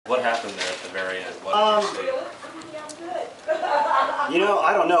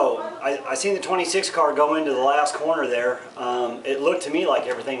I seen the 26 car go into the last corner there. It looked to me like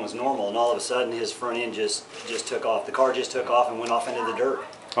everything was normal, and all of a sudden his front end just took off. The car just took off and went off into the dirt.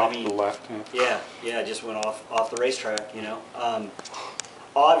 Off to the left. Yeah, it just went off the racetrack. You know,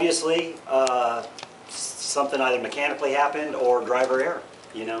 obviously something either mechanically happened or driver error.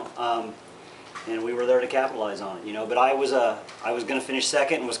 You know, and we were there to capitalize on it. You know, but I was going to finish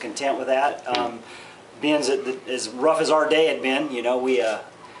second and was content with that. Being as rough as our day had been, you know,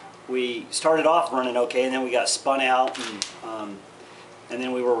 we started off running okay, and then we got spun out, and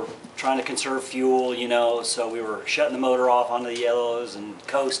then we were trying to conserve fuel, you know, so we were shutting the motor off onto the yellows and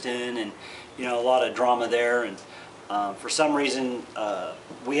coasting, and you know, a lot of drama there. And for some reason,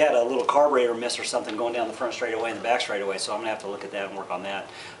 we had a little carburetor miss or something going down the front straightaway and the back straightaway, so I'm gonna have to look at that and work on that.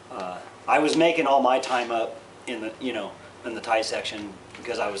 I was making all my time up in the, you know, in the tight section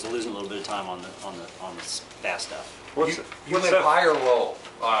because I was losing a little bit of time on the fast stuff. You went high or low?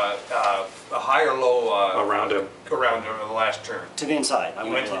 A high or low around him. Around him in the last turn. To the inside. I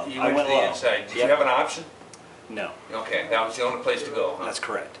went low. You went to the inside. Did you have an option? No. Okay, that was the only place to go. Huh? That's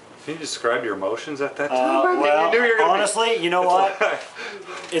correct. Can you describe your emotions at that time? Well, honestly, you know what?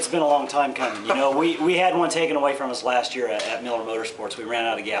 It's been a long time coming. You know, we had one taken away from us last year at Miller Motorsports. We ran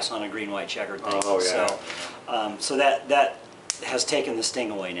out of gas on a green-white checkered thing. Oh, yeah. So that has taken the sting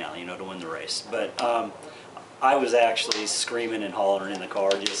away now, you know, to win the race. But I was actually screaming and hollering in the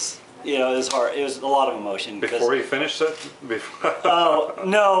car. Just, you know, it was hard. It was a lot of emotion. Before you finished it? Oh,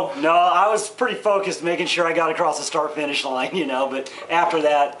 no. I was pretty focused making sure I got across the start-finish line, you know. But after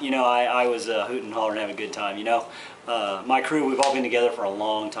that, you know, I was hooting and hollering, having a good time, you know. My crew, we've all been together for a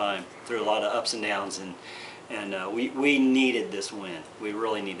long time, through a lot of ups and downs, and we needed this win. We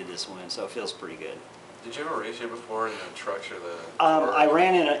really needed this win, so it feels pretty good. Did you ever race here before in the trucks or the? I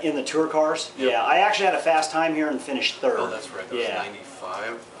ran in the tour cars. Yep. Yeah, I actually had a fast time here and finished third. Oh, that's right. That was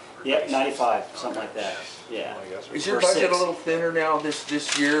 95. Yep, 95, something like that. Yeah. Is your budget a little thinner now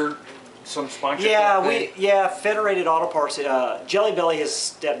this year? Some sponsorship? Yeah, Federated Auto Parts. Jelly Belly has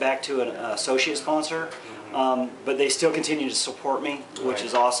stepped back to an associate sponsor, but they still continue to support me, which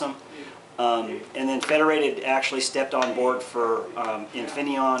is awesome. And then Federated actually stepped on board for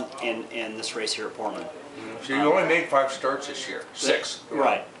Infineon and this race here at Portland. So you only made 5 starts this year. 6.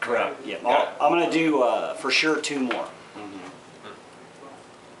 Right, correct. Yeah, I'm going to do for sure 2 more.